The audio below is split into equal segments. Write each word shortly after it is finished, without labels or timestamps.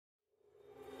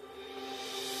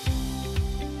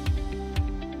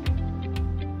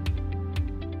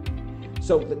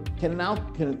Can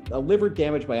a liver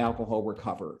damaged by alcohol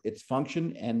recover its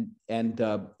function, and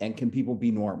can people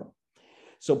be normal?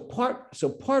 So part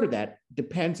of that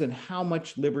depends on how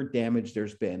much liver damage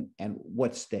there's been and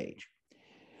what stage.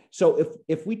 So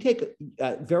if we take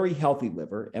a very healthy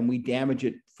liver and we damage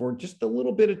it for just a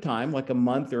little bit of time, like a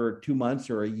month or 2 months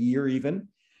or a year even,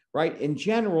 right? In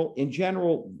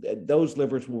general, those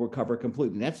livers will recover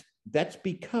completely. That's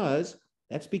because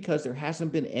there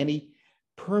hasn't been any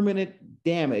permanent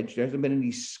damage. There hasn't been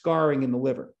any scarring in the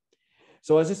liver.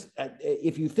 So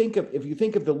if you think of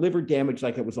the liver damage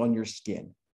like it was on your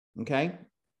skin, okay?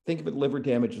 Think of it, liver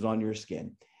damage is on your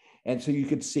skin, and so you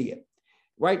could see it,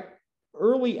 right?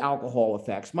 Early alcohol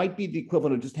effects might be the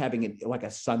equivalent of just having like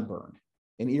a sunburn,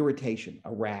 an irritation,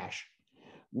 a rash.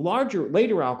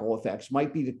 Later alcohol effects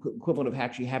might be the equivalent of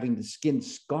actually having the skin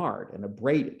scarred and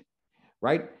abraded,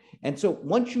 right? And so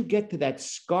once you get to that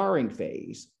scarring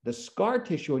phase, the scar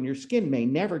tissue on your skin may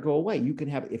never go away.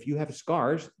 If you have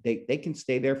scars, they can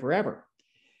stay there forever.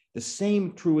 The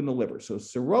same true in the liver. So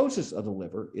cirrhosis of the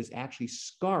liver is actually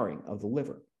scarring of the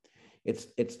liver. It's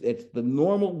the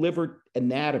normal liver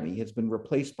anatomy has been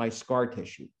replaced by scar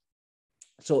tissue.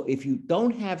 So if you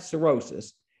don't have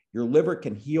cirrhosis, your liver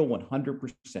can heal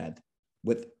 100%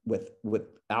 with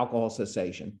alcohol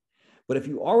cessation. But if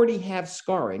you already have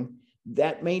scarring,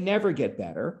 that may never get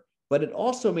better, but it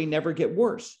also may never get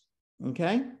worse.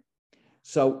 Okay?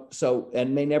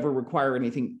 And may never require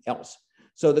anything else.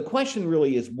 So the question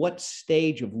really is what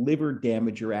stage of liver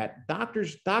damage you're at.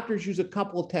 Doctors use a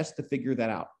couple of tests to figure that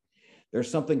out. There's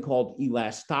something called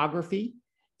elastography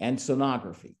and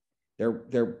sonography. If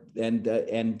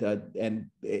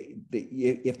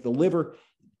the liver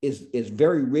is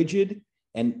very rigid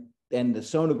and the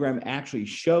sonogram actually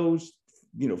shows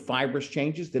fibrous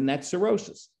changes, then that's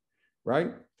cirrhosis,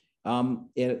 right?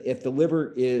 If the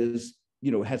liver is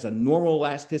has a normal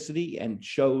elasticity and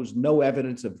shows no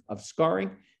evidence of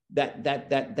scarring,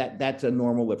 that's a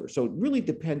normal liver. So it really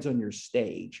depends on your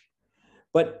stage,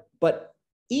 but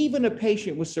even a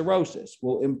patient with cirrhosis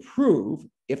will improve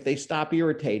if they stop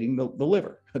irritating the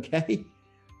liver, okay?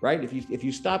 Right? If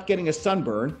you stop getting a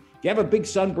sunburn, if you have a big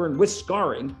sunburn with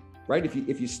scarring, right?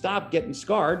 If you stop getting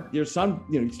scarred, you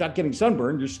stop getting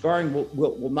sunburned, your scarring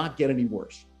will not get any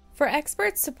worse. For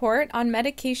expert support on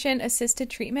medication-assisted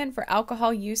treatment for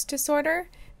alcohol use disorder,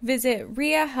 visit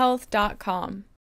riahealth.com.